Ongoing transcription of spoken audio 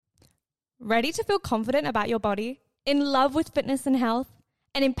Ready to feel confident about your body, in love with fitness and health,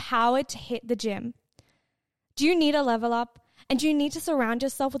 and empowered to hit the gym? Do you need a level up? And do you need to surround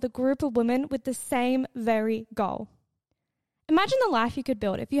yourself with a group of women with the same very goal? Imagine the life you could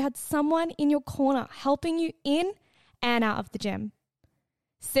build if you had someone in your corner helping you in and out of the gym.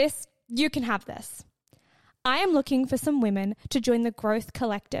 Sis, you can have this. I am looking for some women to join the Growth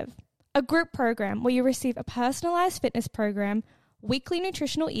Collective, a group program where you receive a personalized fitness program, weekly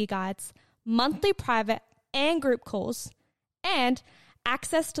nutritional e-guides, monthly private and group calls, and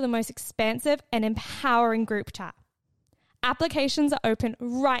access to the most expansive and empowering group chat. Applications are open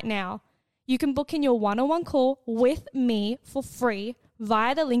right now. You can book in your one-on-one call with me for free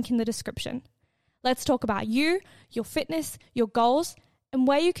via the link in the description. Let's talk about you, your fitness, your goals, and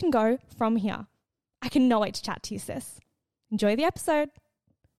where you can go from here. I cannot wait to chat to you, sis. Enjoy the episode.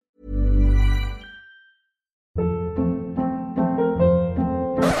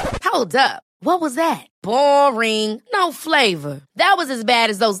 Hold up. What was that? Boring. No flavor. That was as bad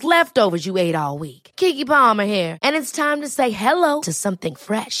as those leftovers you ate all week. Keke Palmer here, and it's time to say hello to something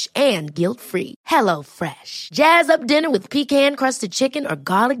fresh and guilt-free. Hello Fresh. Jazz up dinner with pecan-crusted chicken or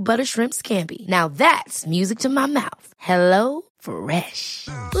garlic butter shrimp scampi. Now that's music to my mouth. Hello Fresh.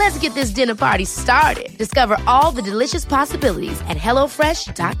 Let's get this dinner party started. Discover all the delicious possibilities at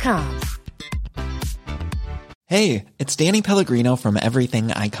hellofresh.com. Hey, it's Danny Pellegrino from Everything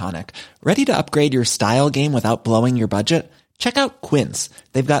Iconic. Ready to upgrade your style game without blowing your budget? Check out Quince.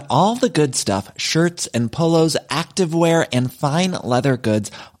 They've got all the good stuff, shirts and polos, activewear, and fine leather goods,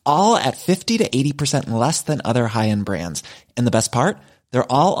 all at 50 to 80% less than other high-end brands. And the best part?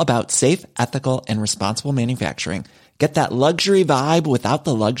 They're all about safe, ethical, and responsible manufacturing. Get that luxury vibe without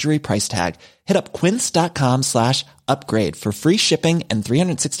the luxury price tag. Hit up quince.com/upgrade for free shipping and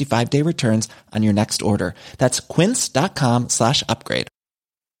 365-day returns on your next order. That's quince.com/upgrade.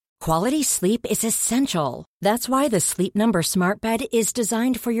 Quality sleep is essential. That's why the Sleep Number Smart Bed is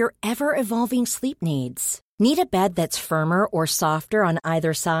designed for your ever-evolving sleep needs. Need a bed that's firmer or softer on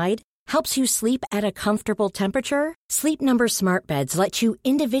either side? Helps you sleep at a comfortable temperature? Sleep Number Smart Beds let you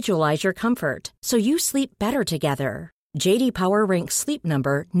individualize your comfort, so you sleep better together. J.D. Power ranks Sleep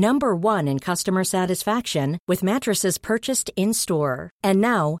Number number 1 in customer satisfaction with mattresses purchased in-store. And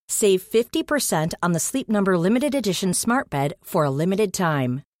now, save 50% on the Sleep Number Limited Edition Smart Bed for a limited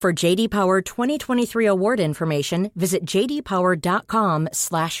time. For J.D. Power 2023 award information, visit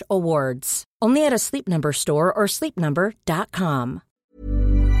jdpower.com/awards. Only at a Sleep Number store or sleepnumber.com.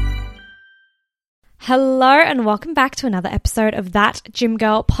 Hello and welcome back to another episode of That Gym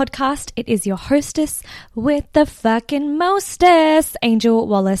Girl podcast. It is your hostess with the fucking mostest, Angel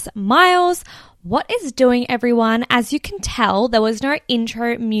Wallace Miles. What is doing, everyone? As you can tell, there was no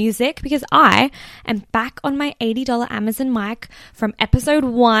intro music because I am back on my $80 Amazon mic from episode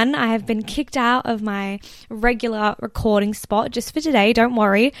 1. I have been kicked out of my regular recording spot just for today, don't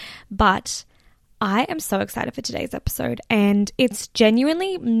worry, but I am so excited for today's episode, and it's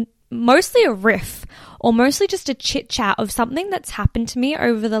genuinely mostly a riff or mostly just a chit chat of something that's happened to me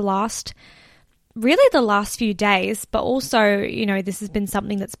over the last few days, but also, you know, this has been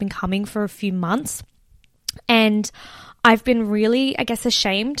something that's been coming for a few months, and I've been really, I guess,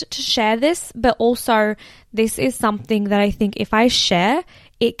 ashamed to share this, but also this is something that I think if I share,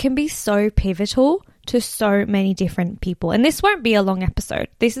 it can be so pivotal to so many different people. And this won't be a long episode.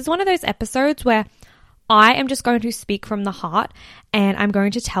 This is one of those episodes where I am just going to speak from the heart, and I'm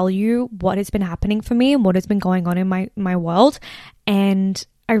going to tell you what has been happening for me and what has been going on in my world. And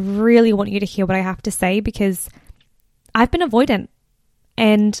I really want you to hear what I have to say because I've been avoidant.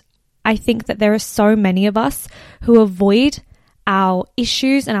 And I think that there are so many of us who avoid our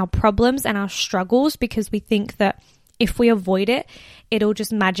issues and our problems and our struggles because we think that if we avoid it, it'll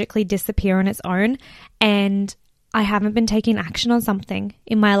just magically disappear on its own. And I haven't been taking action on something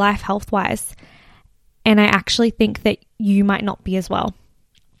in my life health-wise. And I actually think that you might not be as well.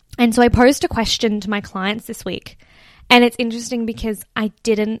 And so I posed a question to my clients this week. And it's interesting because I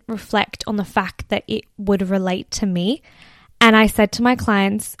didn't reflect on the fact that it would relate to me. And I said to my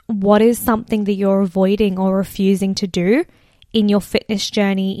clients, what is something that you're avoiding or refusing to do in your fitness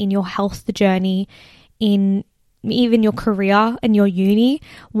journey, in your health journey, in even your career and your uni?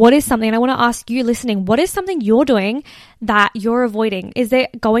 What is something, and I want to ask you listening, what is something you're doing that you're avoiding? Is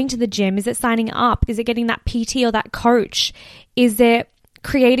it going to the gym? Is it signing up? Is it getting that PT or that coach? Is it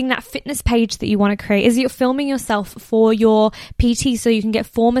creating that fitness page that you want to create? Is it filming yourself for your PT so you can get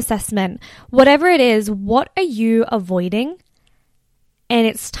form assessment? Whatever it is, what are you avoiding? And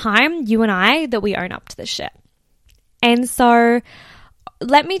it's time, you and I, that we own up to this shit. And so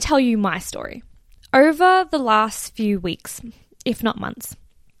let me tell you my story. Over the last few weeks, if not months,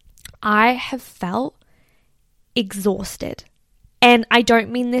 I have felt exhausted. And I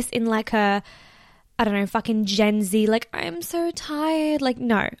don't mean this in like a, I don't know, fucking Gen Z, like I'm so tired. Like,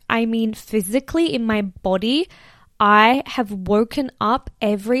 no, I mean physically in my body, I have woken up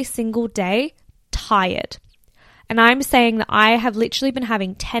every single day tired. And I'm saying that I have literally been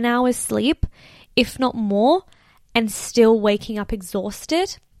having 10 hours sleep, if not more, and still waking up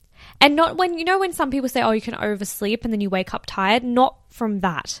exhausted. And not when, you know, when some people say, oh, you can oversleep and then you wake up tired, not from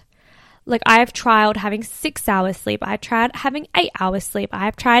that. Like I have tried having 6 hours sleep. I've tried having 8 hours sleep. I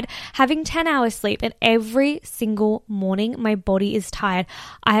have tried having 10 hours sleep. And every single morning, my body is tired.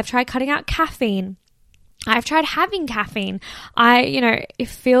 I have tried cutting out caffeine. I've tried having caffeine. It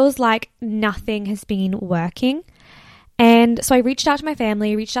feels like nothing has been working. And so I reached out to my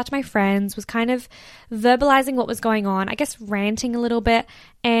family, reached out to my friends, was kind of verbalizing what was going on, I guess ranting a little bit.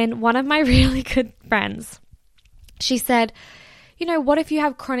 And one of my really good friends, she said, you know, what if you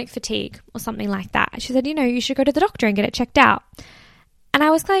have chronic fatigue or something like that? She said, you know, you should go to the doctor and get it checked out. And I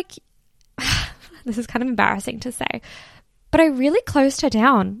was like, this is kind of embarrassing to say, but I really closed her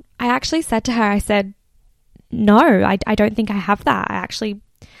down. I actually said to her, I said, no, I don't think I have that. I actually,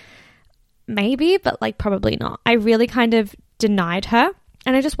 maybe, but like probably not. I really kind of denied her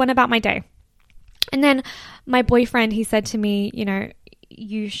and I just went about my day. And then my boyfriend, he said to me, you know,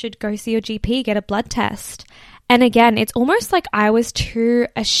 you should go see your GP, get a blood test. And again, it's almost like I was too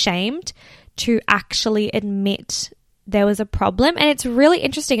ashamed to actually admit there was a problem. And it's really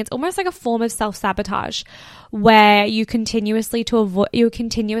interesting. It's almost like a form of self-sabotage where you continuously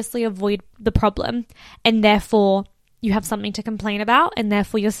avoid the problem, and therefore you have something to complain about, and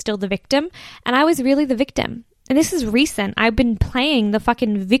therefore you're still the victim. And I was really the victim. And this is recent. I've been playing the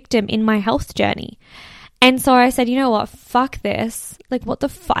fucking victim in my health journey. And so I said, you know what? Fuck this. Like, what the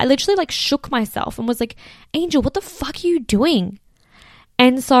fuck? I literally like shook myself and was like, Angel, what the fuck are you doing?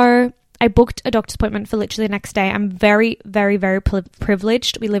 And so I booked a doctor's appointment for literally the next day. I'm very, very, very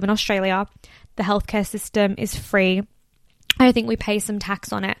privileged. We live in Australia. The healthcare system is free. I think we pay some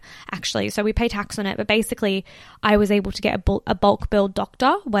tax on it, actually. So we pay tax on it. But basically, I was able to get a bulk billed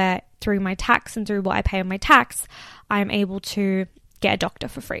doctor where through my tax and through what I pay on my tax, I'm able to get a doctor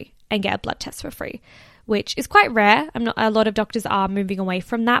for free and get a blood test for free, which is quite rare. A lot of doctors are moving away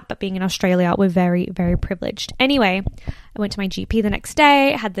from that, but being in Australia, we're very, very privileged. Anyway, I went to my GP the next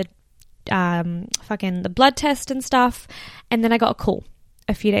day, had the the blood test and stuff, and then I got a call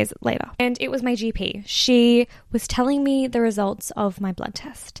a few days later, and it was my GP. She was telling me the results of my blood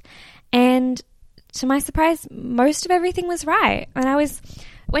test, and to my surprise, most of everything was right. And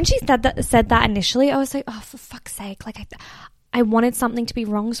when she said that initially, I was like, oh, for fuck's sake, like I wanted something to be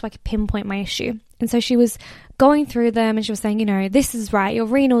wrong so I could pinpoint my issue. And so she was going through them and she was saying, you know, this is right, your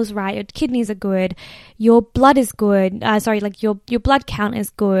renal's right, your kidneys are good, your blood is good, your blood count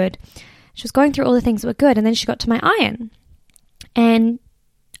is good. She was going through all the things that were good, and then she got to my iron. And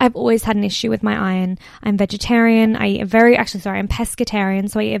I've always had an issue with my iron. I'm vegetarian. I'm pescatarian,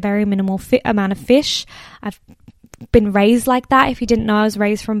 so I eat a very minimal amount of fish. I've been raised like that. If you didn't know, I was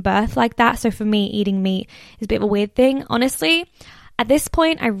raised from birth like that. So for me, eating meat is a bit of a weird thing. Honestly, at this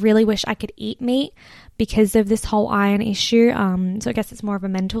point, I really wish I could eat meat because of this whole iron issue. So I guess it's more of a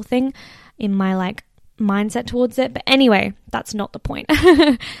mental thing in my mindset towards it. But anyway, that's not the point.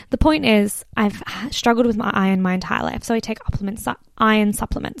 The point is I've struggled with my iron my entire life. So I take iron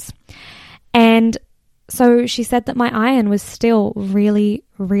supplements. And so she said that my iron was still really,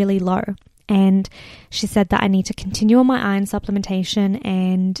 really low. And she said that I need to continue on my iron supplementation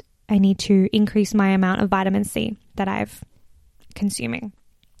and I need to increase my amount of vitamin C that I've consuming.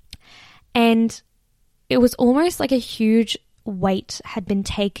 And it was almost like a huge weight had been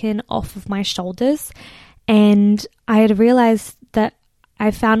taken off of my shoulders, and I had realized that I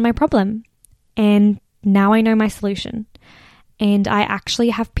found my problem, and now I know my solution. And I actually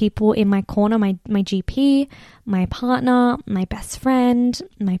have people in my corner, my GP, my partner, my best friend,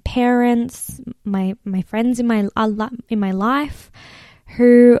 my parents, my friends in my life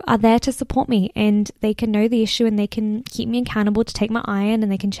who are there to support me, and they can know the issue and they can keep me accountable to take my iron,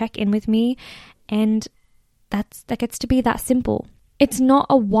 and they can check in with me, and that gets to be that simple. It's not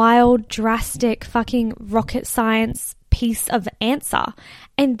a wild, drastic, fucking rocket science piece of answer.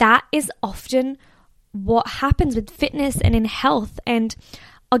 And that is often what happens with fitness and in health. And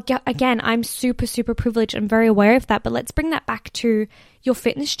again, I'm super, super privileged and very aware of that. But let's bring that back to your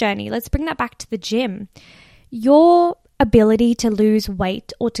fitness journey. Let's bring that back to the gym. Your ability to lose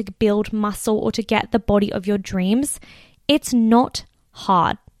weight or to build muscle or to get the body of your dreams, it's not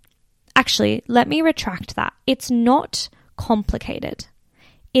hard. Actually, let me retract that. It's not complicated.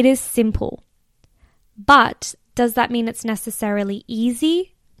 It is simple. But does that mean it's necessarily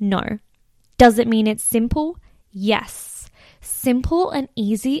easy? No. Does it mean it's simple? Yes. Simple and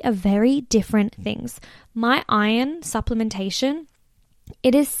easy are very different things. My iron supplementation,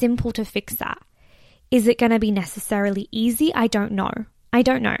 it is simple to fix that. Is it going to be necessarily easy? I don't know.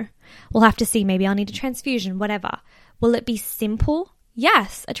 We'll have to see. Maybe I'll need a transfusion, whatever. Will it be simple?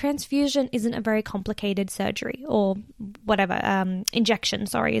 Yes. A transfusion isn't a very complicated surgery or whatever. Injection,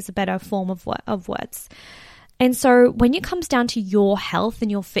 is a better form of words. And so when it comes down to your health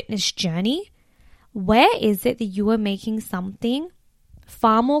and your fitness journey, where is it that you are making something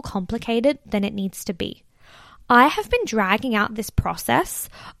far more complicated than it needs to be? I have been dragging out this process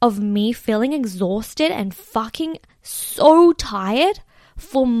of me feeling exhausted and fucking so tired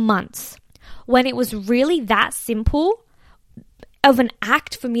for months, when it was really that simple of an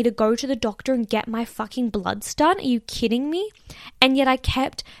act for me to go to the doctor and get my fucking bloods done. Are you kidding me? And yet I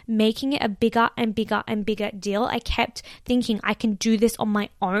kept making it a bigger and bigger and bigger deal. I kept thinking I can do this on my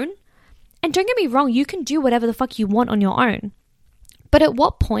own. And don't get me wrong, you can do whatever the fuck you want on your own. But at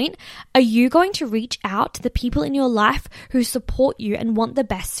what point are you going to reach out to the people in your life who support you and want the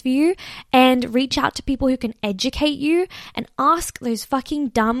best for you, and reach out to people who can educate you and ask those fucking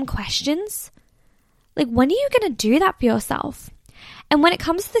dumb questions? Like, when are you going to do that for yourself? And when it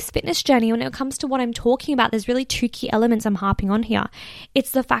comes to this fitness journey, when it comes to what I'm talking about, there's really two key elements I'm harping on here.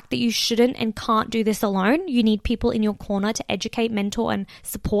 It's the fact that you shouldn't and can't do this alone. You need people in your corner to educate, mentor, and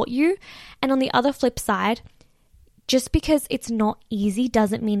support you. And on the other flip side, just because it's not easy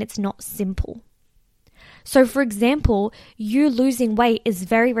doesn't mean it's not simple. So for example, you losing weight is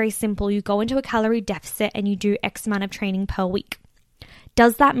very, very simple. You go into a calorie deficit and you do X amount of training per week.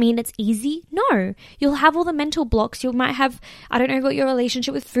 Does that mean it's easy? No. You'll have all the mental blocks. You might have, I don't know what your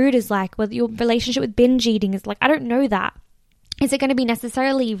relationship with food is like, what your relationship with binge eating is like. I don't know that. Is it going to be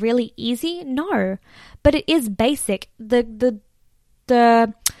necessarily really easy? No. But it is basic. The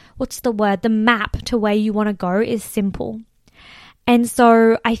map to where you want to go is simple. And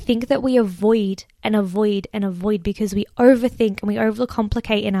so I think that we avoid because we overthink and we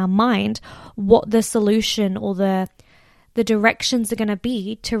overcomplicate in our mind what the solution or the directions are going to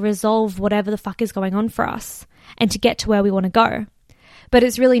be to resolve whatever the fuck is going on for us and to get to where we want to go. But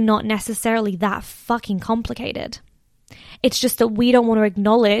it's really not necessarily that fucking complicated. It's just that we don't want to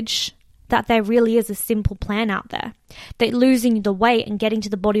acknowledge that there really is a simple plan out there. That losing the weight and getting to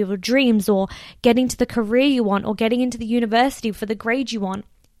the body of your dreams, or getting to the career you want, or getting into the university for the grade you want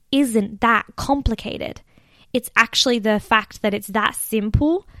isn't that complicated. It's actually the fact that it's that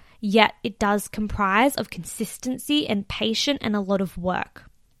simple, yet it does comprise of consistency and patience and a lot of work.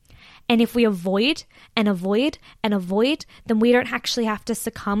 And if we avoid and avoid and avoid, then we don't actually have to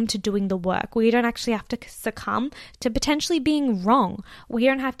succumb to doing the work. We don't actually have to succumb to potentially being wrong. We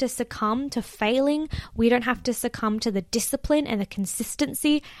don't have to succumb to failing. We don't have to succumb to the discipline and the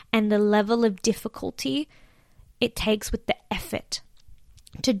consistency and the level of difficulty it takes with the effort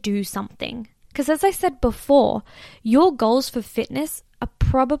to do something. Because as I said before, your goals for fitness are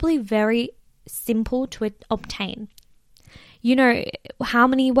probably very simple to obtain. You know, how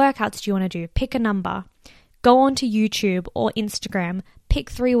many workouts do you want to do? Pick a number. Go onto YouTube or Instagram. Pick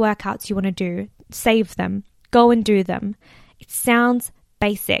 3 workouts you want to do. Save them. Go and do them. It sounds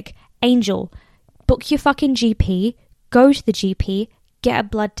basic. Angel, book your fucking GP. Go to the GP. Get a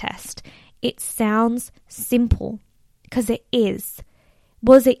blood test. It sounds simple because it is.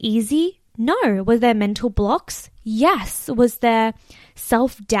 Was it easy? No. Were there mental blocks? Yes. Was there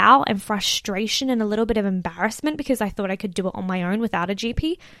self-doubt and frustration and a little bit of embarrassment because I thought I could do it on my own without a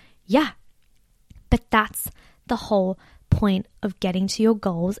GP? Yeah. But that's the whole point of getting to your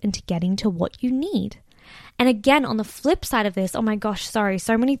goals and to getting to what you need. And again, on the flip side of this, oh my gosh, sorry,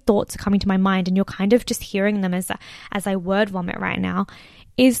 so many thoughts are coming to my mind and you're kind of just hearing them as I word vomit right now,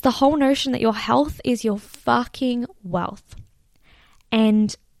 is the whole notion that your health is your fucking wealth.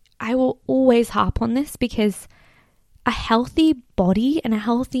 And I will always harp on this because a healthy body and a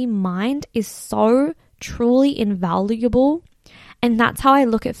healthy mind is so truly invaluable. And that's how I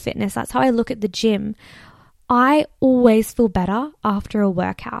look at fitness. That's how I look at the gym. I always feel better after a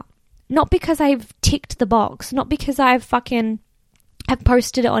workout. Not because I've ticked the box, not because I've posted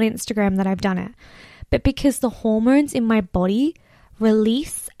it on Instagram that I've done it, but because the hormones in my body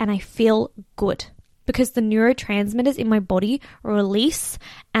release and I feel good. Because the neurotransmitters in my body release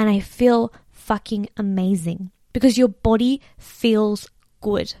and I feel fucking amazing. Because your body feels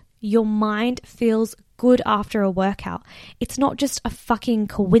good. Your mind feels good after a workout. It's not just a fucking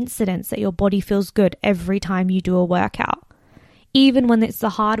coincidence that your body feels good every time you do a workout. Even when it's the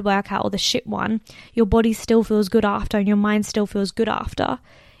hard workout or the shit one, your body still feels good after and your mind still feels good after.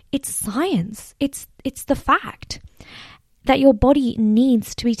 It's science. It's the fact. that your body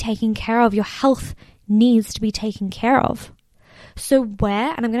needs to be taken care of. Your health needs to be taken care of. So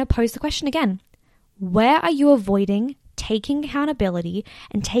where, and I'm going to pose the question again, where are you avoiding taking accountability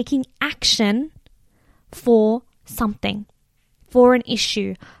and taking action for something, for an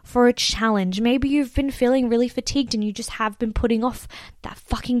issue, for a challenge? Maybe you've been feeling really fatigued and you just have been putting off that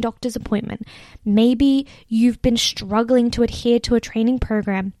fucking doctor's appointment. Maybe you've been struggling to adhere to a training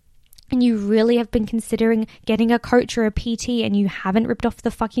program and you really have been considering getting a coach or a PT and you haven't ripped off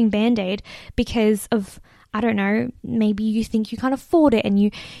the fucking Band-Aid because of, I don't know, maybe you think you can't afford it, and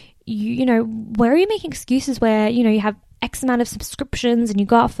you know, where are you making excuses where, you know, you have X amount of subscriptions and you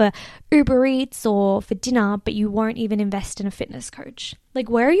go out for Uber Eats or for dinner, but you won't even invest in a fitness coach? Like,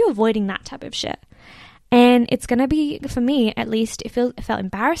 where are you avoiding that type of shit? And it's going to be, for me at least, it felt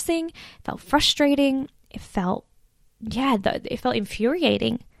embarrassing, it felt frustrating, it felt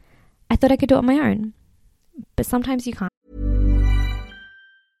infuriating. I thought I could do it on my own, but sometimes you can't.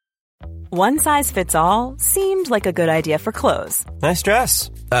 One size fits all seemed like a good idea for clothes. Nice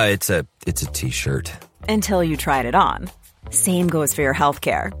dress. It's a t-shirt. Until you tried it on. Same goes for your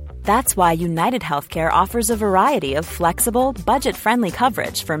healthcare. That's why United Healthcare offers a variety of flexible, budget-friendly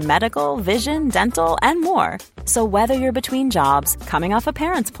coverage for medical, vision, dental, and more. So whether you're between jobs, coming off a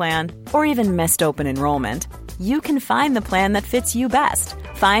parent's plan, or even missed open enrollment, you can find the plan that fits you best.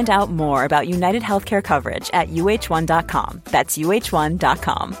 Find out more about United Healthcare coverage at uh1.com. That's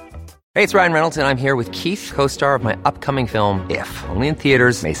uh1.com. Hey, it's Ryan Reynolds, and I'm here with Keith, co-star of my upcoming film, If, only in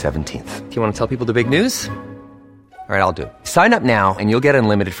theaters May 17th. Do you want to tell people the big news? All right, I'll do it. Sign up now and you'll get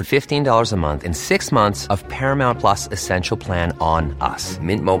unlimited for $15 a month and 6 months of Paramount Plus Essential Plan on us.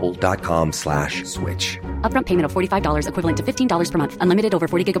 MintMobile.com/switch. Upfront payment of $45 equivalent to $15 per month. Unlimited over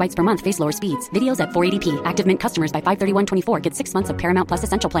 40 gigabytes per month. Face lower speeds. Videos at 480p. Active Mint customers by 531.24 get 6 months of Paramount Plus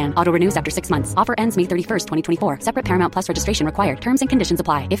Essential Plan. Auto renews after 6 months. Offer ends May 31st, 2024. Separate Paramount Plus registration required. Terms and conditions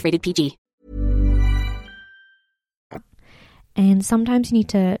apply if rated PG. And sometimes you need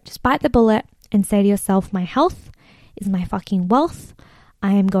to just bite the bullet and say to yourself, my health is my fucking wealth.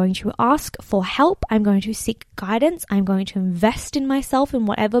 I am going to ask for help. I'm going to seek guidance. I'm going to invest in myself in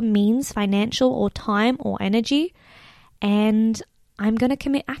whatever means, financial or time or energy. And I'm going to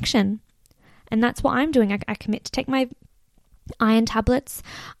commit action. And that's what I'm doing. I commit to take my iron tablets.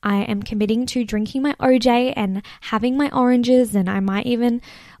 I am committing to drinking my OJ and having my oranges. And I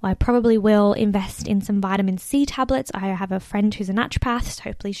probably will invest in some vitamin C tablets. I have a friend who's a naturopath, so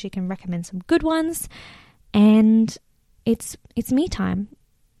hopefully she can recommend some good ones. And it's me time,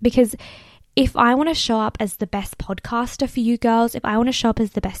 because if I want to show up as the best podcaster for you girls, if I want to show up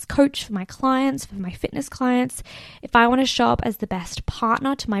as the best coach for my clients, for my fitness clients, if I want to show up as the best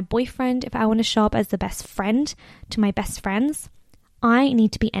partner to my boyfriend, if I want to show up as the best friend to my best friends, I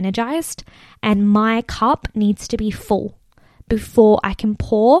need to be energized and my cup needs to be full before I can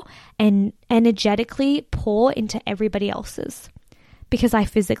pour and energetically pour into everybody else's, because I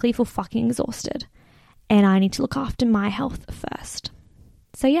physically feel fucking exhausted. And I need to look after my health first.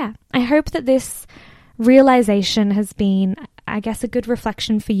 So yeah, I hope that this realization has been, I guess, a good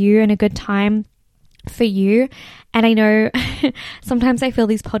reflection for you and a good time for you. And I know sometimes I feel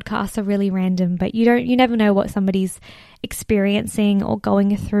these podcasts are really random, but you never know what somebody's experiencing or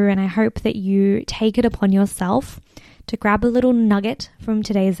going through. And I hope that you take it upon yourself to grab a little nugget from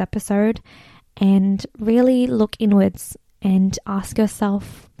today's episode and really look inwards and ask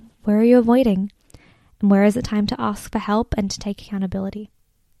yourself, where are you avoiding? And where is it time to ask for help and to take accountability?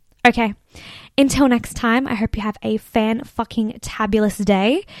 Okay, until next time, I hope you have a fan-fucking-tabulous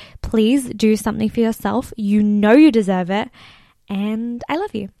day. Please do something for yourself. You know you deserve it. And I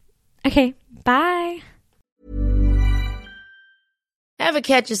love you. Okay, bye. Ever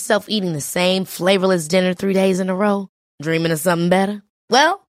catch yourself eating the same flavorless dinner 3 days in a row? Dreaming of something better?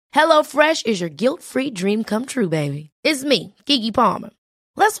 Well, HelloFresh is your guilt-free dream come true, baby. It's me, Keke Palmer.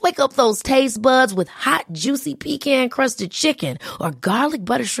 Let's wake up those taste buds with hot, juicy pecan-crusted chicken or garlic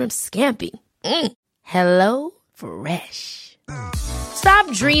butter shrimp scampi. Hello Fresh.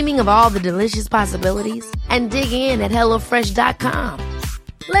 Stop dreaming of all the delicious possibilities and dig in at HelloFresh.com.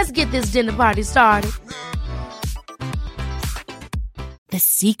 Let's get this dinner party started. The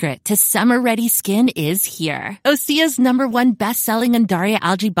secret to summer-ready skin is here. Osea's #1 best-selling Undaria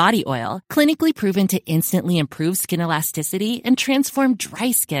Algae Body Oil, clinically proven to instantly improve skin elasticity and transform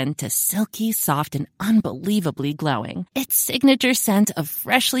dry skin to silky, soft, and unbelievably glowing. Its signature scent of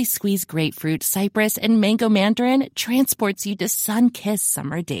freshly squeezed grapefruit, cypress, and mango mandarin transports you to sun-kissed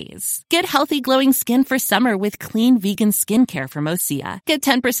summer days. Get healthy, glowing skin for summer with clean, vegan skincare from Osea. Get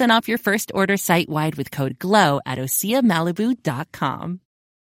 10% off your first order site-wide with code GLOW at OseaMalibu.com.